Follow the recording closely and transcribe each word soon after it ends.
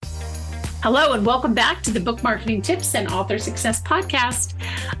Hello, and welcome back to the Book Marketing Tips and Author Success Podcast.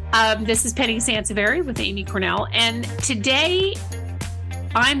 This is Penny Sansevieri with Amy Cornell, and today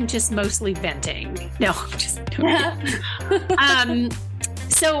I'm just mostly venting. No, I'm just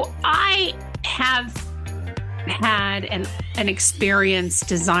so I have had an experience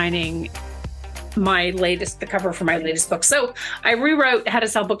designing the cover for my latest book. So I rewrote How to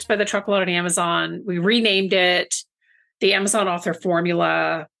Sell Books by the Truckload on Amazon. We renamed it the Amazon Author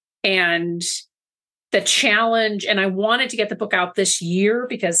Formula. And the challenge, and I wanted to get the book out this year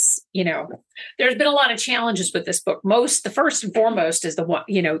because, there's been a lot of challenges with this book. The first and foremost is the one,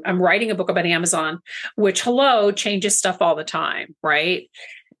 I'm writing a book about Amazon, which changes stuff all the time, right?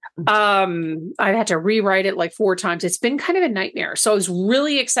 I've had to rewrite it like 4 times. It's been kind of a nightmare. So I was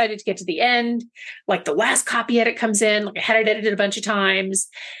really excited to get to the end. Like the last copy edit comes in, like I had it edited a bunch of times.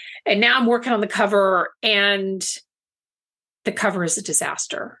 And now I'm working on the cover, and the cover is a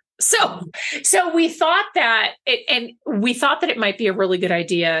disaster. So we thought that it might be a really good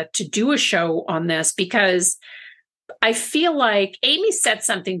idea to do a show on this, because I feel like Amy said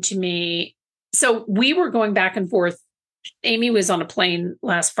something to me. So we were going back and forth. Amy was on a plane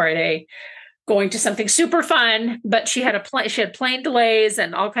last Friday going to something super fun, but she had plane delays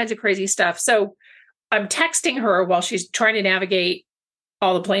and all kinds of crazy stuff. So I'm texting her while she's trying to navigate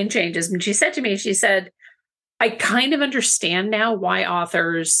all the plane changes. And she said to me, I kind of understand now why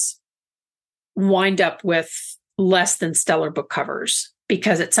authors wind up with less than stellar book covers,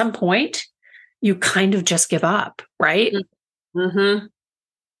 because at some point you kind of just give up, right? Mm-hmm.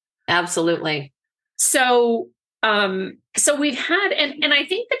 Absolutely. So we've had, and I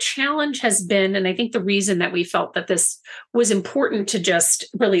think the challenge has been, and I think the reason that we felt that this was important to just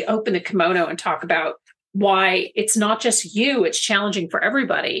really open the kimono and talk about why it's not just you, it's challenging for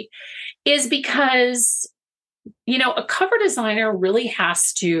everybody, is because a cover designer really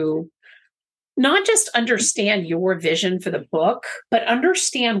has to not just understand your vision for the book, but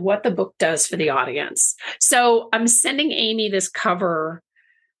understand what the book does for the audience. So I'm sending Amy this cover,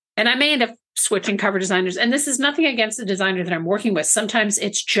 and I may end up switching cover designers. And this is nothing against the designer that I'm working with. Sometimes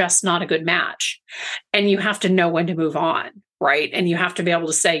it's just not a good match, and you have to know when to move on, right? And you have to be able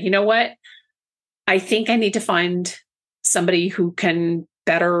to say, you know what? I think I need to find somebody who can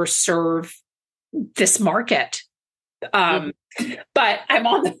better serve this market. But I'm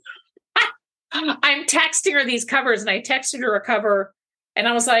texting her these covers, and I texted her a cover, and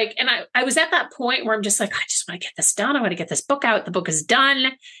I was like, and I was at that point where I'm just like, I just want to get this done. I want to get this book out. The book is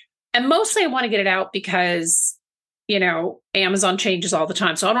done. And mostly I want to get it out because, Amazon changes all the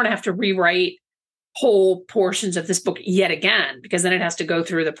time. So I don't have to rewrite whole portions of this book yet again, because then it has to go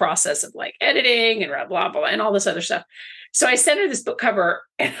through the process of like editing and blah, blah, and all this other stuff. So I sent her this book cover,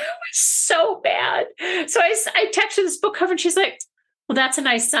 and it was so bad. So I texted her this book cover, and she's like, well, that's a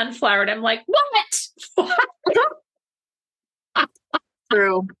nice sunflower. And I'm like, what?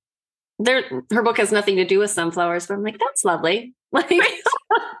 True. Her book has nothing to do with sunflowers, but I'm like, that's lovely.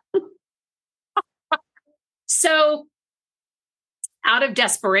 Out of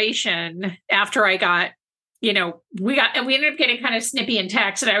desperation, after I got, we ended up getting kind of snippy in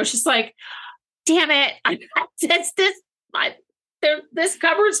text, and I was just like, damn it. This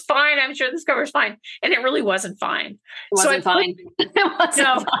cover is fine. I'm sure this cover is fine. And it really wasn't fine. It wasn't fine.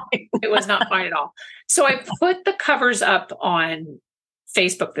 It was not fine at all. So I put the covers up on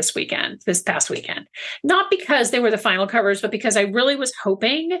Facebook this past weekend, not because they were the final covers, but because I really was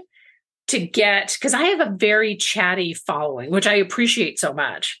hoping to get, because I have a very chatty following, which I appreciate so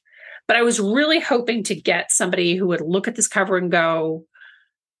much, but I was really hoping to get somebody who would look at this cover and go,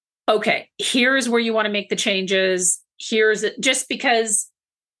 okay, here's where you want to make the changes. Here's it, just because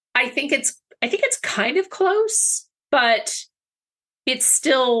I think it's kind of close, but it's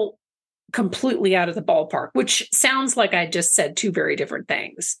still completely out of the ballpark, which sounds like I just said 2 very different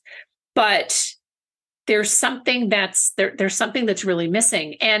things, but there's something that's really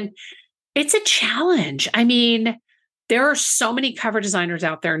missing. And it's a challenge. I mean, there are so many cover designers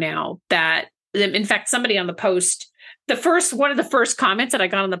out there now that, in fact, somebody on the post, one of the first comments that I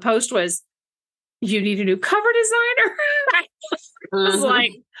got on the post was, you need a new cover designer. I was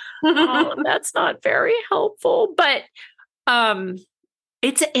like, oh, that's not very helpful, but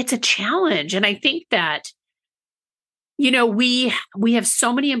it's a challenge. And I think that, we have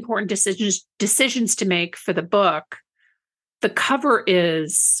so many important decisions to make for the book. The cover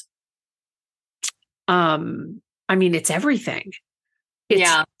is, it's everything. It's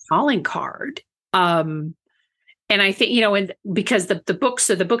a calling card. And I think, and because the book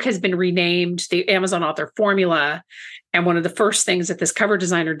has been renamed the Amazon Author Formula. And one of the first things that this cover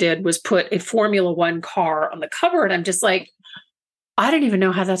designer did was put a Formula One car on the cover. And I'm just like, I don't even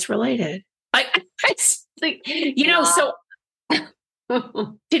know how that's related. It's like, so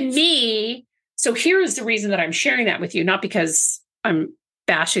to me, so here's the reason that I'm sharing that with you, not because I'm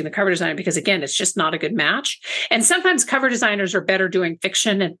bashing the cover design, because again, it's just not a good match. And sometimes cover designers are better doing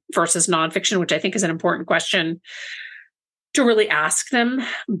fiction versus nonfiction, which I think is an important question to really ask them.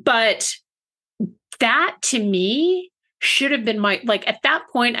 But that to me should have been at that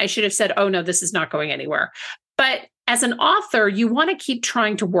point, I should have said, oh no, this is not going anywhere. But as an author, you want to keep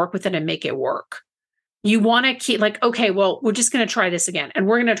trying to work with it and make it work. You want to keep okay, well, we're just going to try this again. And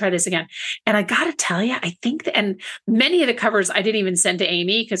we're going to try this again. And I got to tell you, I think and many of the covers I didn't even send to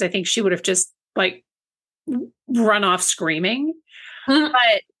Amy because I think she would have just run off screaming. Mm-hmm.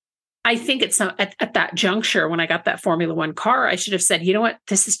 But I think it's at that juncture when I got that Formula One car, I should have said, you know what,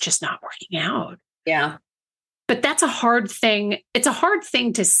 this is just not working out. Yeah. But that's a hard thing. It's a hard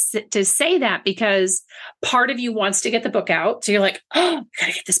thing to say that because part of you wants to get the book out. So you're like, oh, I got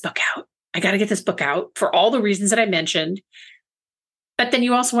to get this book out. I got to get this book out for all the reasons that I mentioned. But then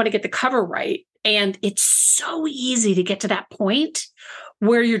you also want to get the cover right. And it's so easy to get to that point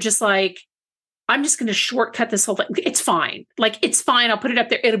where you're just like, I'm just going to shortcut this whole thing. It's fine. It's fine. I'll put it up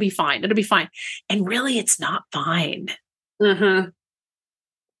there. It'll be fine. It'll be fine. And really, it's not fine. Mm-hmm.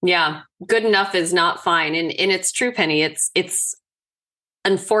 Yeah. Good enough is not fine. And it's true, Penny. It's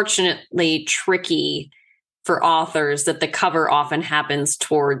unfortunately tricky for authors that the cover often happens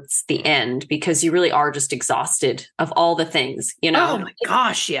towards the end because you really are just exhausted of all the things, Oh my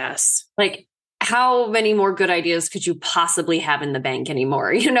gosh, yes. How many more good ideas could you possibly have in the bank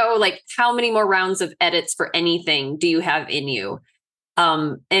anymore? How many more rounds of edits for anything do you have in you?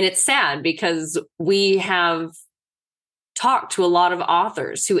 And it's sad because we have talked to a lot of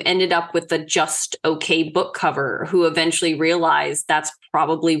authors who ended up with a just okay book cover who eventually realized that's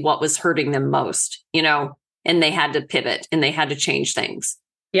probably what was hurting them most, and they had to pivot and they had to change things.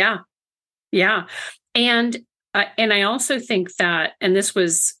 Yeah. Yeah. And I also think that, and this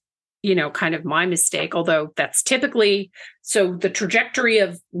was, kind of my mistake, although that's typically, so the trajectory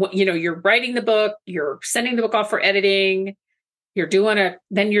of what, you're writing the book, you're sending the book off for editing, you're doing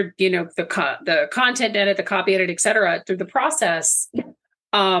then you're, the content edit, the copy edit, et cetera, through the process.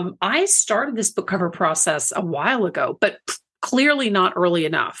 I started this book cover process a while ago, but clearly not early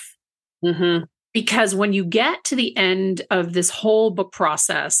enough. Mm-hmm. Because when you get to the end of this whole book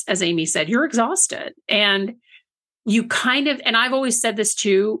process, as Amy said, you're exhausted. And you and I've always said this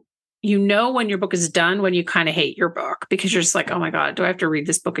too, when your book is done, when you kind of hate your book, because you're just like, oh my God, do I have to read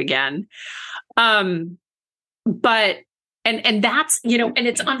this book again? But, and that's, and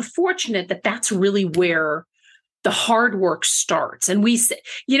it's unfortunate that that's really where the hard work starts. And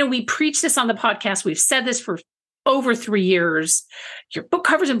we preach this on the podcast. We've said this for over 3 years. Your book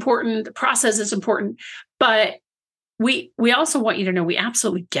cover is important. The process is important, but we also want you to know we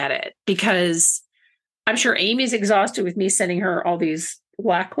absolutely get it, because I'm sure Amy's exhausted with me sending her all these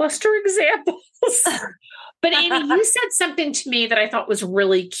lackluster examples. But Amy, you said something to me that I thought was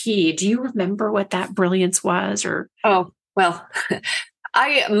really key. Do you remember what that brilliance was? Or oh, well,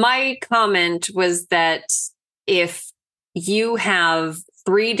 my comment was that if you have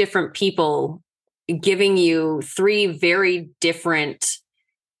 3 different people giving you 3 very different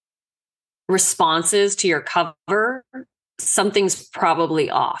responses to your cover, something's probably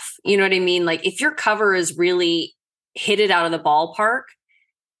off. You know what I mean? If your cover is really hit it out of the ballpark,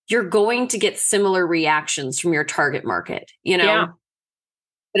 you're going to get similar reactions from your target market, Yeah.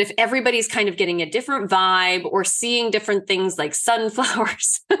 But if everybody's kind of getting a different vibe or seeing different things like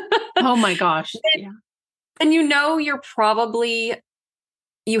sunflowers, oh my gosh. then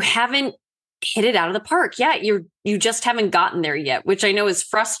you haven't hit it out of the park. Yeah, you just haven't gotten there yet, which I know is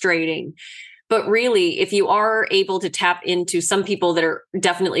frustrating. But really, if you are able to tap into some people that are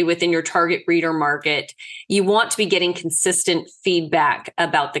definitely within your target reader market, you want to be getting consistent feedback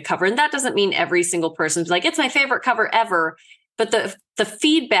about the cover. And that doesn't mean every single person's like, it's my favorite cover ever. But the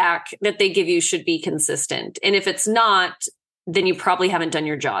feedback that they give you should be consistent. And if it's not, then you probably haven't done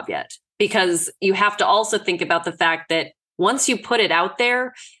your job yet, because you have to also think about the fact that once you put it out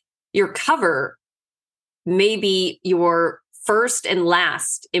there, your cover may be your first and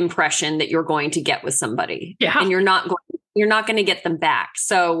last impression that you're going to get with somebody. Yeah. And you're not going to get them back.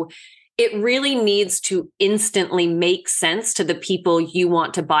 So it really needs to instantly make sense to the people you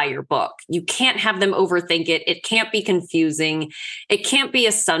want to buy your book. You can't have them overthink it. It can't be confusing. It can't be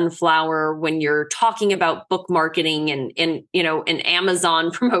a sunflower when you're talking about book marketing and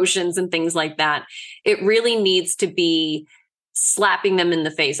Amazon promotions and things like that. It really needs to be slapping them in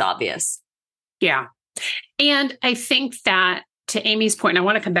the face obvious. Yeah. And I think that, to Amy's point, and I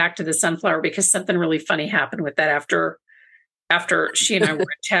want to come back to the sunflower because something really funny happened with that after she and I were in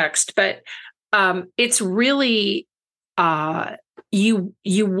text. But It's really, you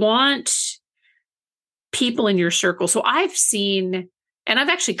want people in your circle. So I've seen, and I've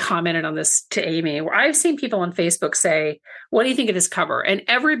actually commented on this to Amy, where I've seen people on Facebook say, what do you think of this cover? And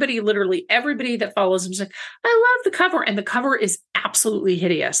everybody, literally everybody that follows them is like, I love the cover. And the cover is absolutely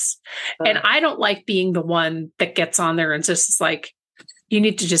hideous. And I don't like being the one that gets on there and just like, you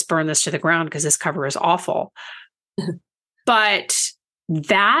need to just burn this to the ground because this cover is awful. But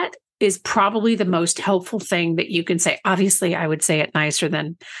that is probably the most helpful thing that you can say. Obviously, I would say it nicer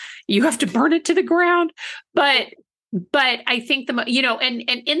than you have to burn it to the ground. But I think and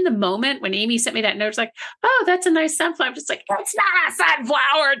in the moment when Amy sent me that note, it's like, oh, that's a nice sunflower. I'm just like, it's not a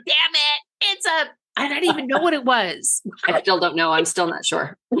sunflower, damn it. I don't even know what it was. I still don't know. I'm still not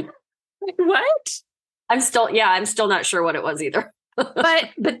sure. What? I'm still not sure what it was either.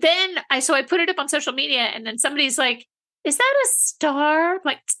 but then I put it up on social media, and then somebody's like, is that a star? I'm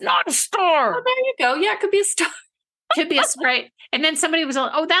like, it's not a star. Oh, there you go. Yeah, it could be a star. Could be a right. And then somebody was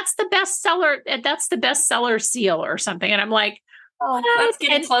like, oh, that's the bestseller. That's the bestseller seal or something. And I'm like, oh, that's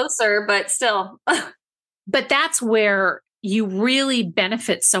getting closer, but still. But that's where you really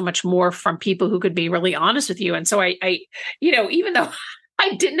benefit so much more from people who could be really honest with you. And so I even though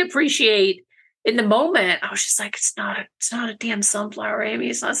I didn't appreciate in the moment, I was just like, it's not a damn sunflower, Amy.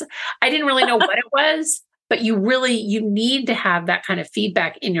 It's not. I didn't really know what it was. But you need to have that kind of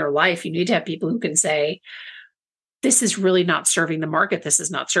feedback in your life. You need to have people who can say, this is really not serving the market. This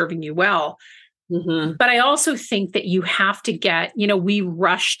is not serving you well. Mm-hmm. But I also think that you have to get, we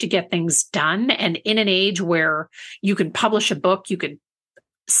rush to get things done. And in an age where you can publish a book, you can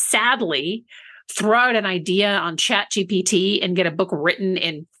sadly throw out an idea on ChatGPT and get a book written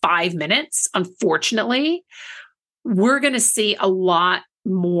in 5 minutes. Unfortunately, we're going to see a lot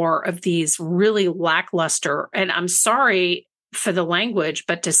more of these really lackluster, and I'm sorry for the language,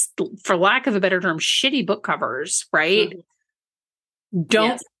 but just for lack of a better term, shitty book covers, right?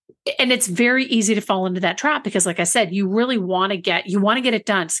 Mm-hmm. And it's very easy to fall into that trap because, like I said, you really want to get it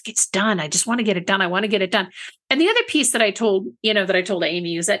done. It's done. I just want to get it done. I want to get it done. And the other piece that I told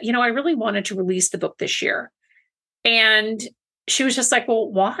Amy is that, I really wanted to release the book this year. And she was just like,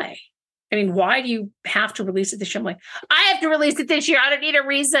 well, why? I mean, why do you have to release it this year? I'm like, I have to release it this year. I don't need a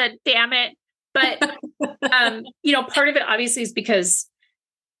reason, damn it. But, part of it obviously is because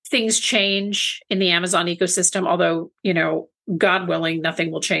things change in the Amazon ecosystem, although, God willing,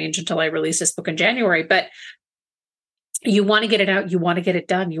 nothing will change until I release this book in January. But you want to get it out. You want to get it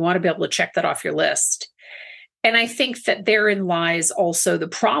done. You want to be able to check that off your list. And I think that therein lies also the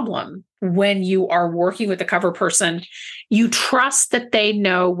problem when you are working with a cover person. You trust that they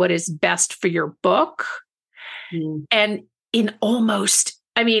know what is best for your book. Mm. And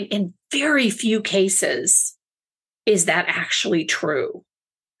in very few cases, is that actually true?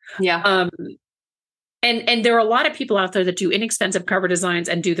 Yeah. And there are a lot of people out there that do inexpensive cover designs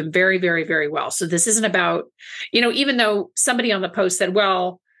and do them very, very, very well. So this isn't about, even though somebody on the post said,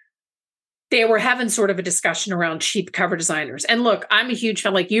 well, they were having sort of a discussion around cheap cover designers. And look, I'm a huge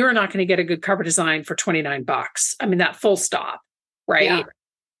fan. Like, you're not going to get a good cover design for $29. I mean, that full stop. Right. Yeah.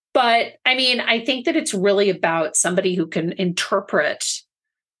 But I think that it's really about somebody who can interpret.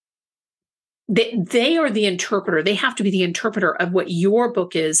 They are the interpreter. They have to be the interpreter of what your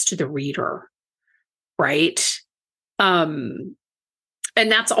book is to the reader. Right. And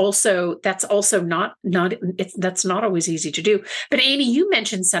that's also not that's not always easy to do. But Amy, you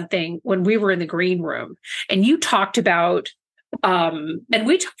mentioned something when we were in the green room, and you talked about, and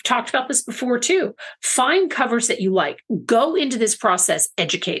we talked about this before too. Find covers that you like. Go into this process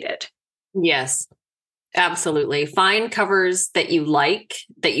educated. Yes, absolutely. Find covers that you like,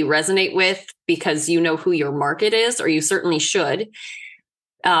 that you resonate with, because you know who your market is, or you certainly should.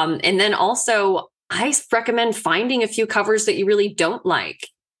 And then also, I recommend finding a few covers that you really don't like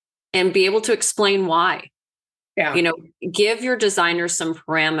and be able to explain why. Yeah. Give your designer some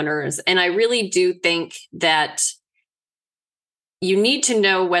parameters. And I really do think that you need to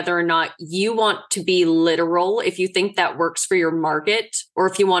know whether or not you want to be literal, if you think that works for your market, or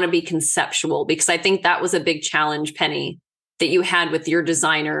if you want to be conceptual, because I think that was a big challenge, Penny, that you had with your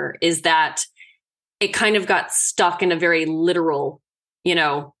designer, is that it kind of got stuck in a very literal,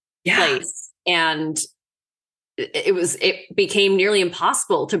 place. And it became nearly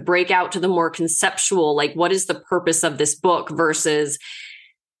impossible to break out to the more conceptual, like, what is the purpose of this book, versus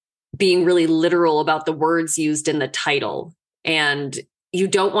being really literal about the words used in the title. And you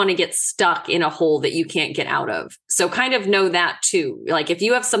don't want to get stuck in a hole that you can't get out of. So kind of know that too. Like, if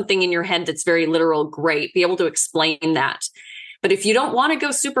you have something in your head that's very literal, great, be able to explain that. But if you don't want to go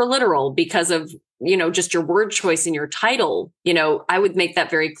super literal because of just your word choice in your title, I would make that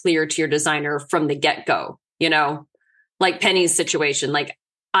very clear to your designer from the get-go, like Penny's situation. Like,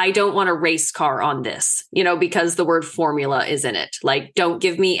 I don't want a race car on this, because the word formula is in it. Like, don't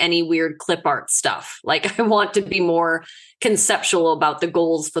give me any weird clip art stuff. Like, I want to be more conceptual about the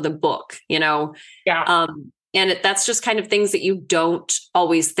goals for the book, Yeah. And that's just kind of things that you don't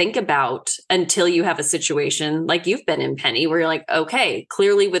always think about until you have a situation like you've been in, Penny, where you're like, okay,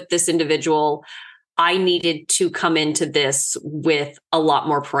 clearly with this individual, I needed to come into this with a lot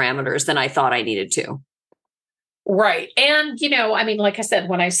more parameters than I thought I needed to. Right. And, like I said,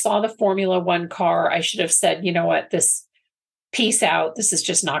 when I saw the Formula One car, I should have said, you know what, this piece out, this is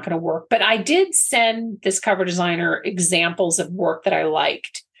just not going to work. But I did send this cover designer examples of work that I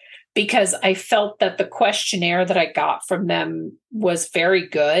liked, because I felt that the questionnaire that I got from them was very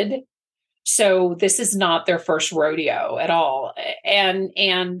good. So this is not their first rodeo at all.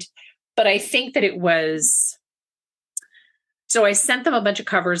 But I think that it was, so I sent them a bunch of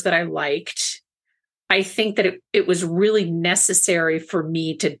covers that I liked. I think that it was really necessary for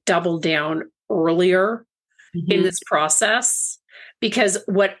me to double down earlier in this process, because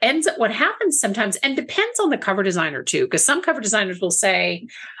what happens sometimes, and depends on the cover designer too, because some cover designers will say,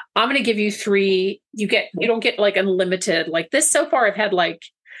 I'm going to give you 3, you don't get like unlimited, like this. So far I've had like,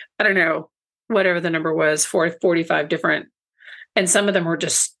 I don't know, whatever the number was, 45 different, and some of them were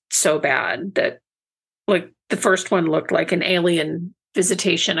just so bad that, like, the first one looked like an alien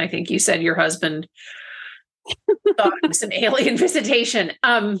visitation. I think you said your husband thought it was an alien visitation.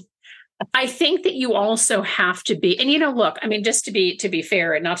 I think that you also have to be, and look, I mean, just to be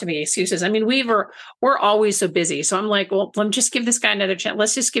fair and not to make excuses. I mean, we're always so busy. So I'm like, well, let me just give this guy another chance.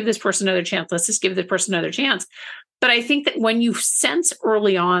 Let's just give this person another chance. Let's just give this person another chance. But I think that when you sense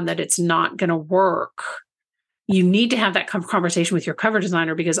early on that it's not going to work, you need to have that conversation with your cover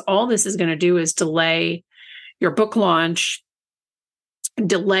designer, because all this is going to do is delay your book launch,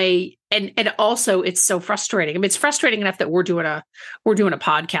 and also it's so frustrating. I mean, it's frustrating enough that we're doing a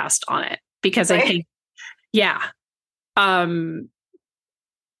podcast on it, because right. I think, yeah. And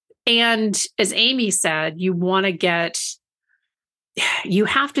as Amy said, you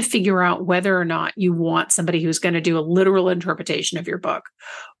have to figure out whether or not you want somebody who's going to do a literal interpretation of your book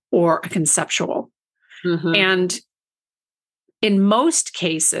or a conceptual. Mm-hmm. And in most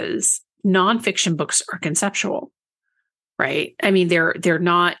cases, nonfiction books are conceptual. Right. I mean, you're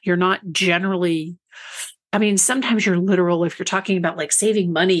not generally, I mean, sometimes you're literal. If you're talking about like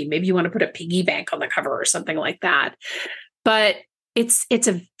saving money, maybe you want to put a piggy bank on the cover or something like that. But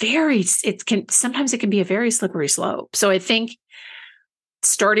sometimes it can be a very slippery slope. So I think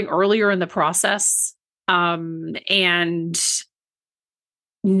starting earlier in the process, and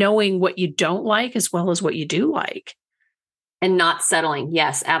knowing what you don't like as well as what you do like. And not settling.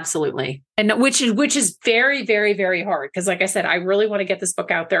 Yes, absolutely. And which is very, very, very hard. Because like I said, I really want to get this book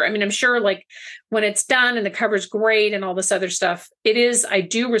out there. I mean, I'm sure like when it's done and the cover's great and all this other stuff, I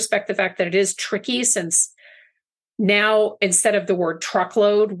do respect the fact that it is tricky, since now instead of the word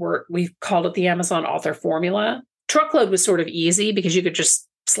truckload, we've called it the Amazon author formula. Truckload was sort of easy because you could just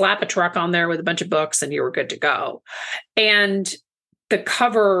slap a truck on there with a bunch of books and you were good to go. And the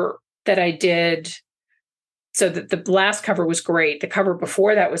cover that I did, so the last cover was great. The cover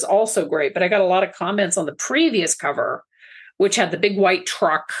before that was also great, but I got a lot of comments on the previous cover, which had the big white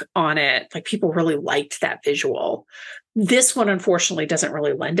truck on it. Like, people really liked that visual. This one, unfortunately, doesn't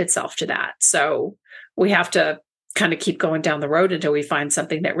really lend itself to that. So we have to kind of keep going down the road until we find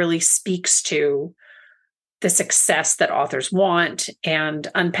something that really speaks to the success that authors want, and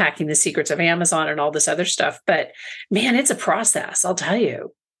unpacking the secrets of Amazon and all this other stuff. But man, it's a process. I'll tell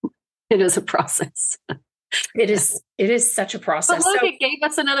you. It is a process. It is such a process. But look, it gave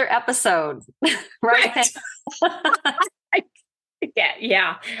us another episode, right?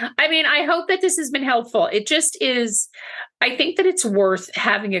 Yeah. I mean, I hope that this has been helpful. It just is. I think that it's worth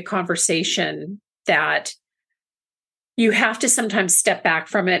having a conversation that you have to sometimes step back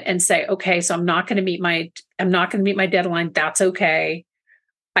from it and say, okay, so I'm not going to meet my deadline. That's okay.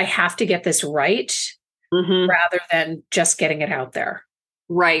 I have to get this right, rather than just getting it out there.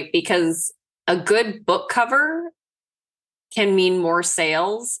 Right. Because a good book cover can mean more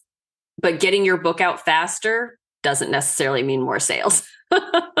sales, but getting your book out faster doesn't necessarily mean more sales.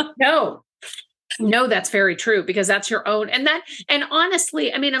 No, that's very true, because that's your own. And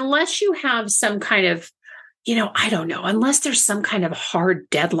honestly, I mean, unless you have some kind of, I don't know, unless there's some kind of hard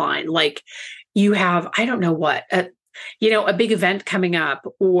deadline, like you have, I don't know what, a big event coming up,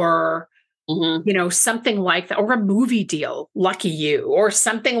 or something like that, or a movie deal, lucky you, or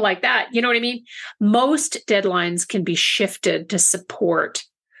something like that. You know what I mean? Most deadlines can be shifted to support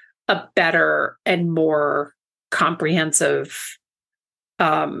a better and more comprehensive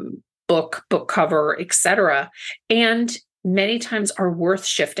book cover, etc. And many times are worth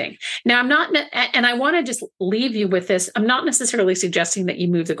shifting. Now, I'm not, and I want to just leave you with this. I'm not necessarily suggesting that you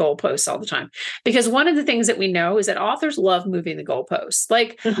move the goalposts all the time, because one of the things that we know is that authors love moving the goalposts.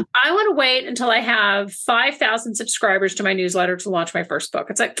 Like, I want to wait until I have 5,000 subscribers to my newsletter to launch my first book.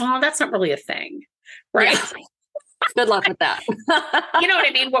 It's like, oh, that's not really a thing, right? Yeah. Good luck with that. You know what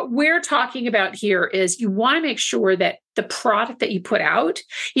I mean? What we're talking about here is you want to make sure that the product that you put out,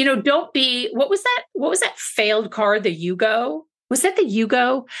 don't be, what was that failed card, the Yugo? Was that the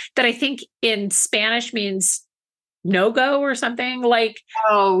Yugo that I think in Spanish means no go or something like?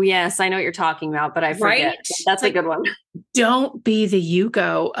 Oh, yes. I know what you're talking about, but I forget. Right? That's like, a good one. Don't be the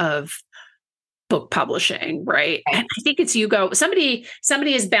Yugo of book publishing, right? And I think it's Yugo. Somebody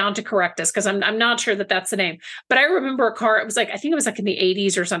is bound to correct us because I'm not sure that that's the name. But I remember a car. It was like, I think it was like in the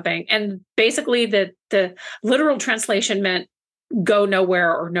 80s or something. And basically the literal translation meant go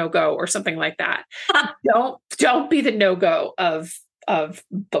nowhere or no go or something like that. Don't be the no go of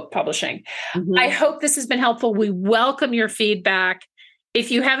book publishing. Mm-hmm. I hope this has been helpful. We welcome your feedback. If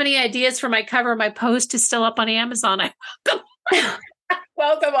you have any ideas for my cover, my post is still up on Amazon. I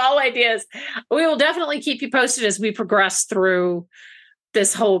welcome all ideas. We will definitely keep you posted as we progress through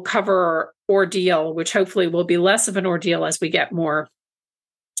this whole cover ordeal, which hopefully will be less of an ordeal as we get more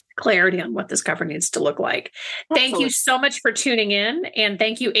clarity on what this cover needs to look like. Absolutely. Thank you so much for tuning in. And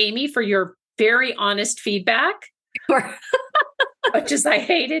thank you, Amy, for your very honest feedback. Sure. Much as I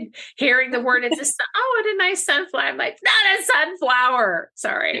hated hearing the word, what a nice sunflower. I'm like, not a sunflower.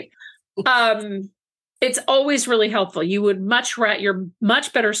 Sorry. It's always really helpful. You're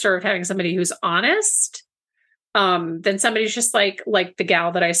much better served having somebody who's honest than somebody who's just like the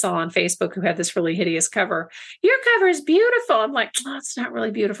gal that I saw on Facebook who had this really hideous cover. Your cover is beautiful. I'm like, oh, it's not really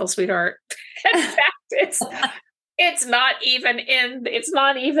beautiful, sweetheart. In fact, it's not even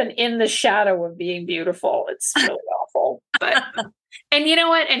in the shadow of being beautiful. It's really awful. But and you know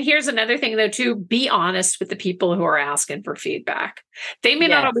what? And here's another thing though, too, be honest with the people who are asking for feedback. They may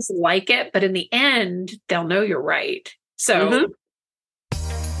not always like it, but in the end, they'll know you're right. So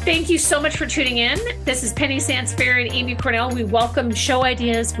Thank you so much for tuning in. This is Penny Sansbury and Amy Cornell. We welcome show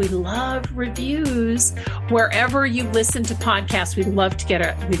ideas. We love reviews. Wherever you listen to podcasts, we'd love to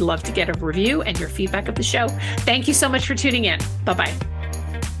get a review and your feedback of the show. Thank you so much for tuning in. Bye-bye.